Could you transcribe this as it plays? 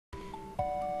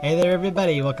Hey there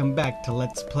everybody, welcome back to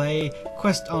Let's Play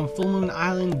Quest on Full Moon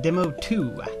Island Demo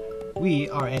 2. We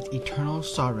are at Eternal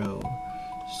Sorrow,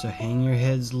 so hang your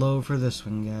heads low for this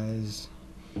one, guys.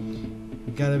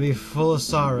 You gotta be full of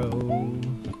sorrow,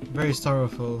 very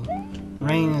sorrowful.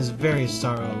 Rain is very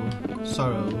sorrow.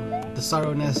 The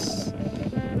sorrowness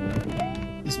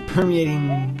is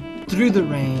permeating through the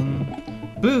rain.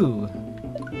 Boo!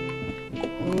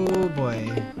 Oh boy.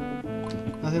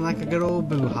 Nothing like a good old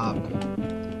boo hop.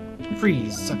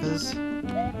 Freeze, suckers. We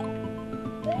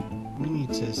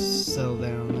need to settle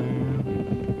down there.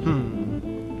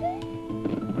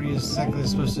 What are you exactly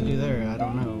supposed to do there? I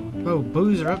don't know. Oh,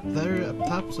 boos are up there, up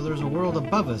top, so there's a world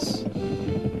above us.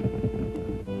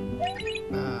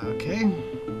 Okay.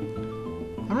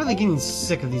 I'm really getting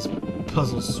sick of these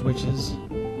puzzle switches.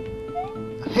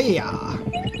 Hey-ya!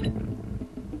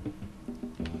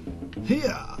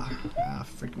 Hey-ya! Ah,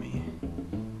 frick me.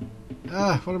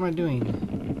 Ah, what am I doing?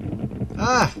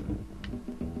 Ah!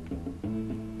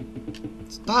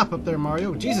 Stop up there,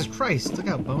 Mario. Jesus Christ, look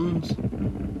out, Bones.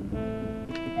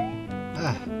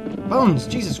 Ah, Bones,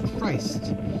 Jesus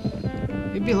Christ.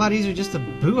 It'd be a lot easier just to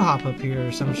boo hop up here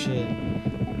or some shit.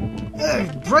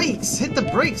 Ugh, brakes! Hit the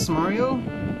brakes, Mario!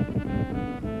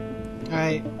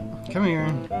 Alright, come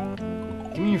here.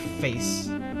 Give me your face.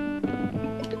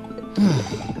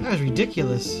 That was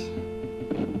ridiculous.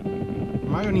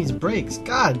 Mario needs brakes.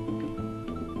 God!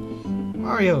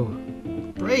 Mario!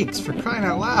 Brakes, for crying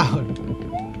out loud!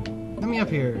 Let me up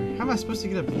here. How am I supposed to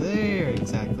get up there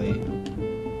exactly?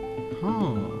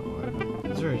 Oh,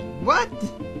 is there... What?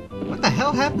 What the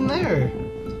hell happened there?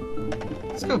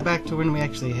 Let's go back to when we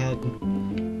actually had a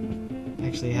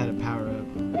power up. I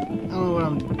don't know what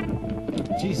I'm...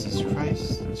 Jesus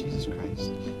Christ. Jesus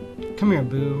Christ. Come here,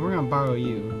 Boo. We're gonna borrow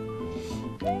you.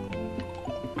 I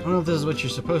don't know if this is what you're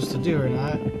supposed to do or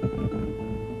not.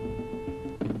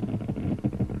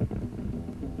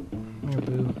 Come here,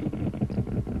 Boo.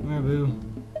 Come here, Boo.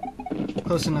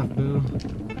 Close enough, Boo.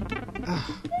 Ah,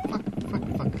 fuck.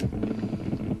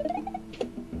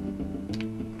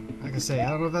 Like I say, I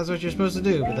don't know if that's what you're supposed to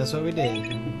do, but that's what we did.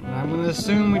 And I'm gonna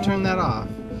assume we turned that off.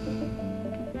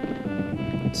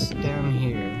 It's down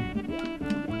here.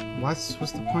 What's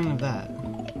the point of that?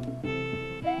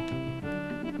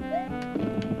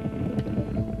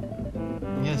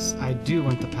 Yes, I do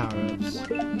want the power-ups.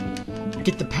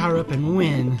 Get the power-up and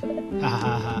win! Ha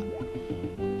ha ha.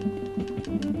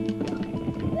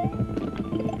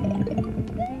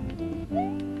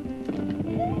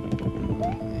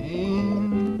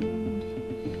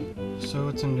 And... so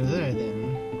what's under there,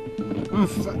 then?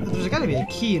 There's gotta be a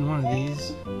key in one of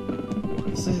these.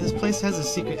 So this place has a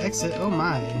secret exit. Oh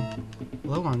my.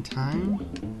 Low on time?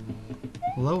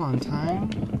 Low on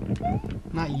time?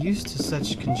 Not used to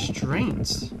such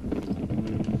constraints.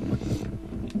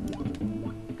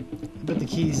 But the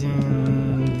key's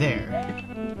in there.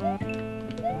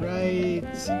 Right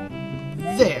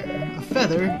there. A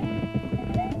feather.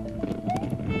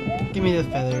 Give me the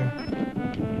feather.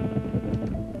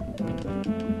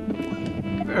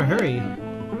 Better hurry.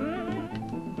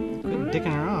 Quit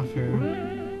dicking her off here.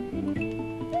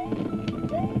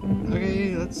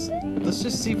 Okay, let's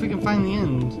just see if we can find the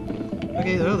end.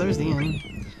 Okay, oh, there's the end.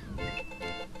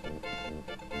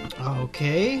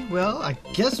 Okay, well, I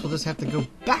guess we'll just have to go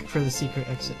back for the secret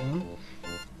exit then.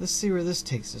 Let's see where this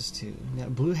takes us to.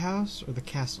 That blue house or the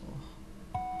castle?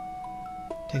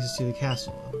 Takes us to the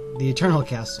castle. The Eternal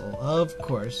Castle, of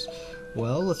course.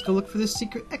 Well, let's go look for this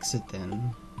secret exit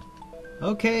then.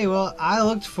 Okay, well, I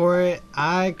looked for it.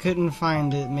 I couldn't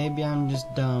find it. Maybe I'm just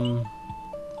dumb.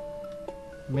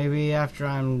 Maybe after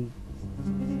I'm...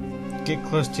 get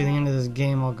close to the end of this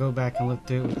game, I'll go back and look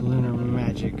through it with lunar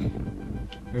magic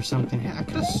or something. I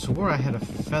could have swore I had a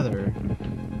feather.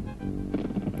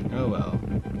 Oh well.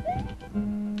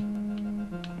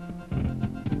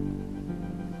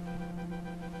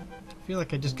 I feel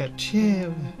like I just got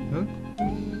chilled. Oh.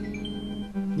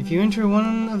 If you enter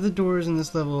one of the doors in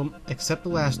this level, except the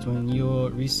last one, you'll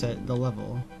reset the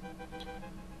level.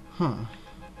 Huh.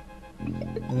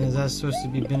 And is that supposed to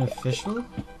be beneficial?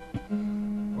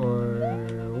 Or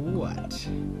what?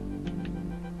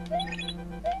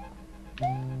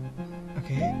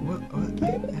 Okay, what?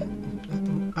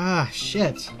 Ah,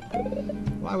 shit!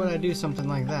 Why would I do something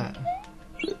like that?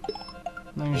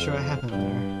 Not even sure what happened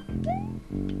there.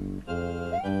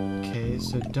 Okay,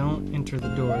 so don't enter the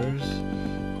doors.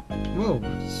 Whoa!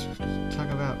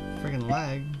 Talk about friggin'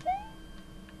 lag.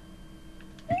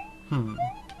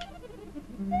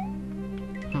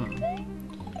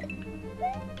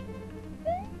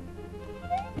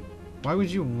 Why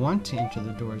would you want to enter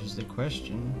the doors is the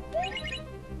question.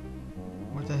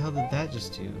 What the hell did that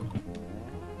just do?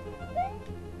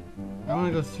 I want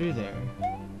to go through there.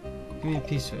 Give me a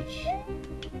P-switch.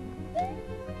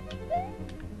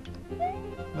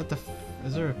 What the f...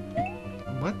 is there a...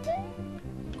 what?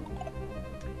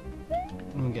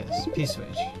 Let me guess.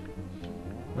 P-switch.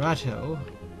 Righto.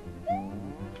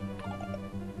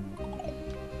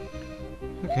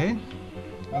 Okay.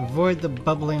 Avoid the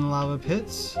bubbling lava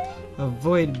pits.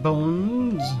 Avoid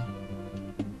bones.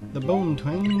 The bone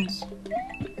twins.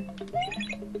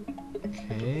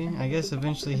 Okay, I guess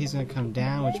eventually he's gonna come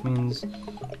down, which means,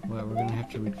 what, we're gonna have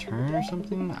to return or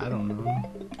something? I don't know.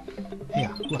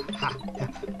 Yeah,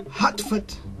 hot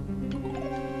foot.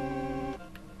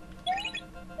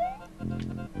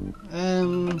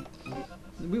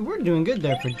 We were doing good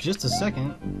there for just a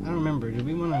second. I don't remember.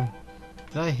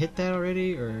 Did I hit that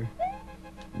already, or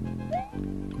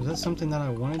was that something that I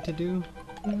wanted to do?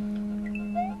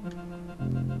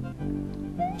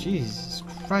 Jesus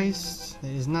Christ, that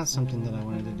is not something that I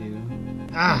wanted to do.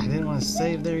 Ah, I didn't want to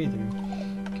save there either.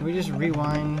 Can we just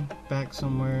rewind back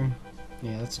somewhere?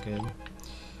 Yeah, that's good.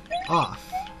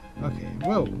 Off. Okay,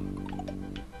 whoa.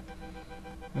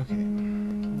 Okay,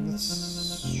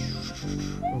 let's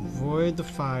avoid the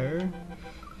fire.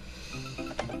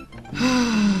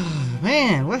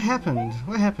 Man, what happened?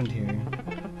 What happened here?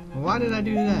 Why did I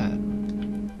do that?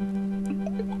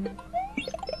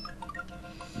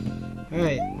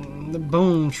 Alright, the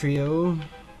bone trio.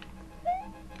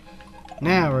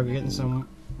 Now we're getting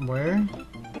somewhere.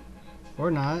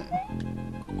 Or not.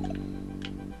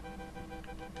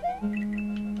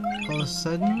 All of a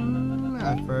sudden,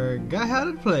 I forgot how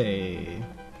to play.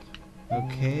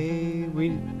 Okay,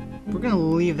 we're gonna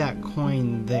leave that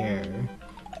coin there.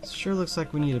 It sure looks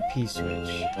like we need a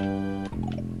P-switch.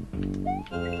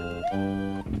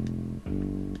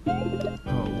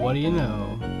 Oh, what do you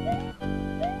know?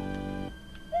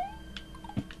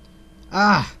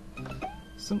 Ah!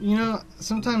 You know,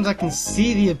 sometimes I can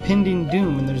see the impending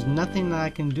doom and there's nothing that I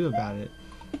can do about it.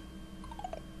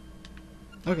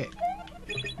 Okay.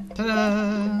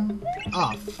 Ta-da!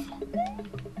 Off.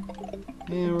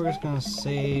 And we're just gonna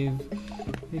save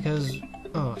because...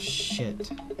 oh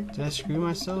shit. Did I screw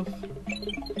myself?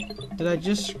 Did I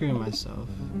just screw myself?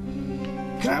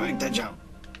 Can I make the jump?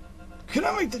 Can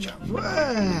I make the jump?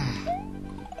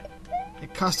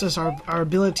 It cost us our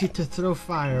ability to throw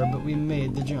fire, but we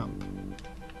made the jump.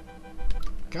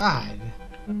 God.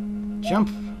 Jump,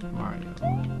 Mario.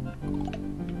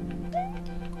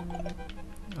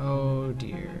 Oh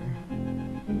dear.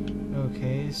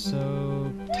 Okay,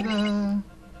 so... ta-da!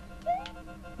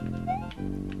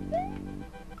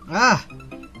 Ah!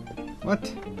 What?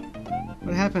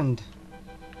 What happened?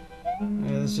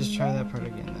 Okay, let's just try that part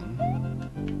again then.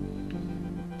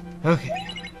 Okay.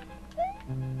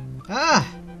 Ah!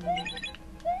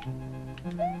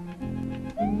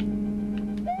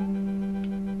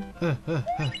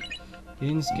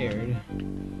 Getting scared.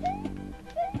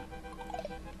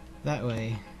 That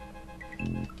way.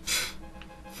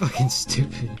 Fucking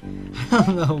stupid. I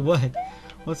don't know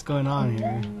what's going on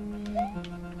here.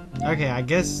 Okay, I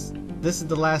guess this is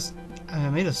the last... I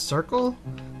made a circle?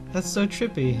 That's so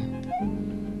trippy.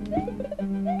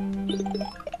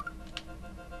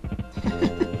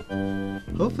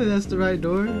 Hopefully that's the right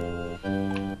door.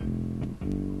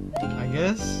 I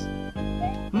guess.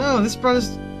 No, this brought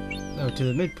us... oh, to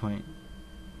the midpoint.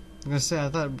 I was gonna say, I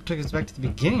thought it took us back to the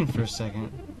beginning for a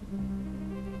second.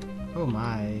 Oh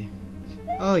my.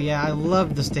 Oh yeah, I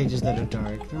love the stages that are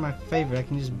dark. They're my favorite. I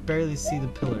can just barely see the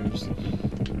pillars.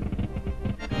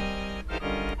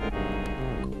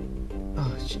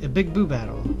 Oh, a Big Boo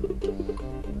battle.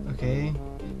 Okay.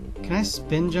 Can I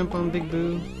spin jump on Big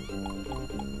Boo?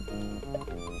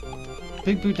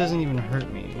 Big Boo doesn't even hurt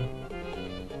me.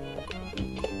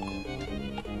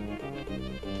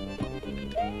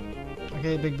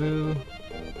 Okay, Big Boo.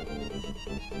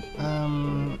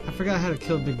 I forgot how to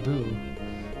kill Big Boo.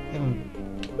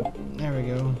 There we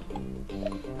go.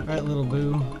 Alright, little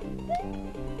Boo.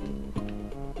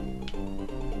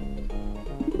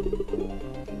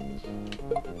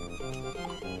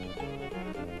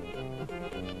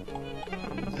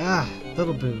 Ah,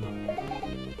 little Boo.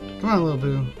 Come on, little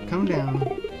Boo. Come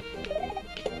down.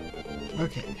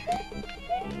 Okay.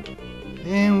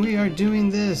 And we are doing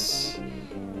this.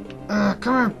 Come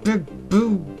here, Big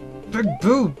Boo. Big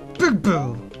Boo. Big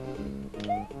Boo.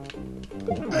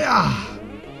 Ah.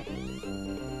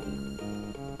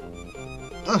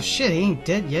 Oh shit, he ain't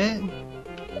dead yet.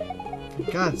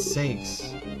 For God's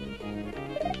sakes.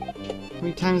 How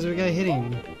many times have we got to hit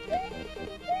him?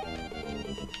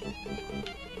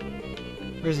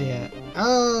 Where's he at?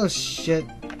 Oh shit.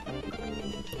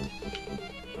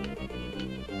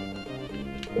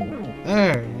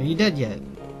 There, are you dead yet?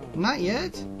 Not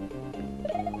yet?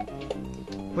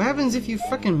 What happens if you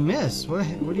frickin' miss? What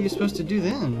are you supposed to do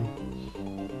then?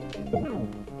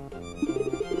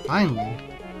 Finally.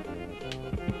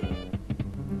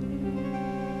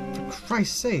 For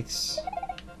Christ's sakes.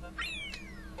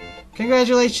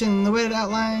 Congratulations! The weighted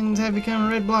outlines have become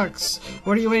red blocks.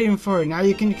 What are you waiting for? Now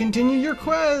you can continue your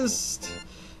quest!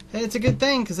 Hey, it's a good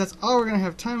thing, because that's all we're going to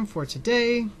have time for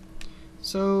today.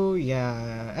 So,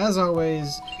 yeah, as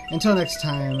always, until next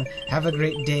time, have a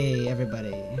great day,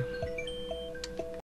 everybody.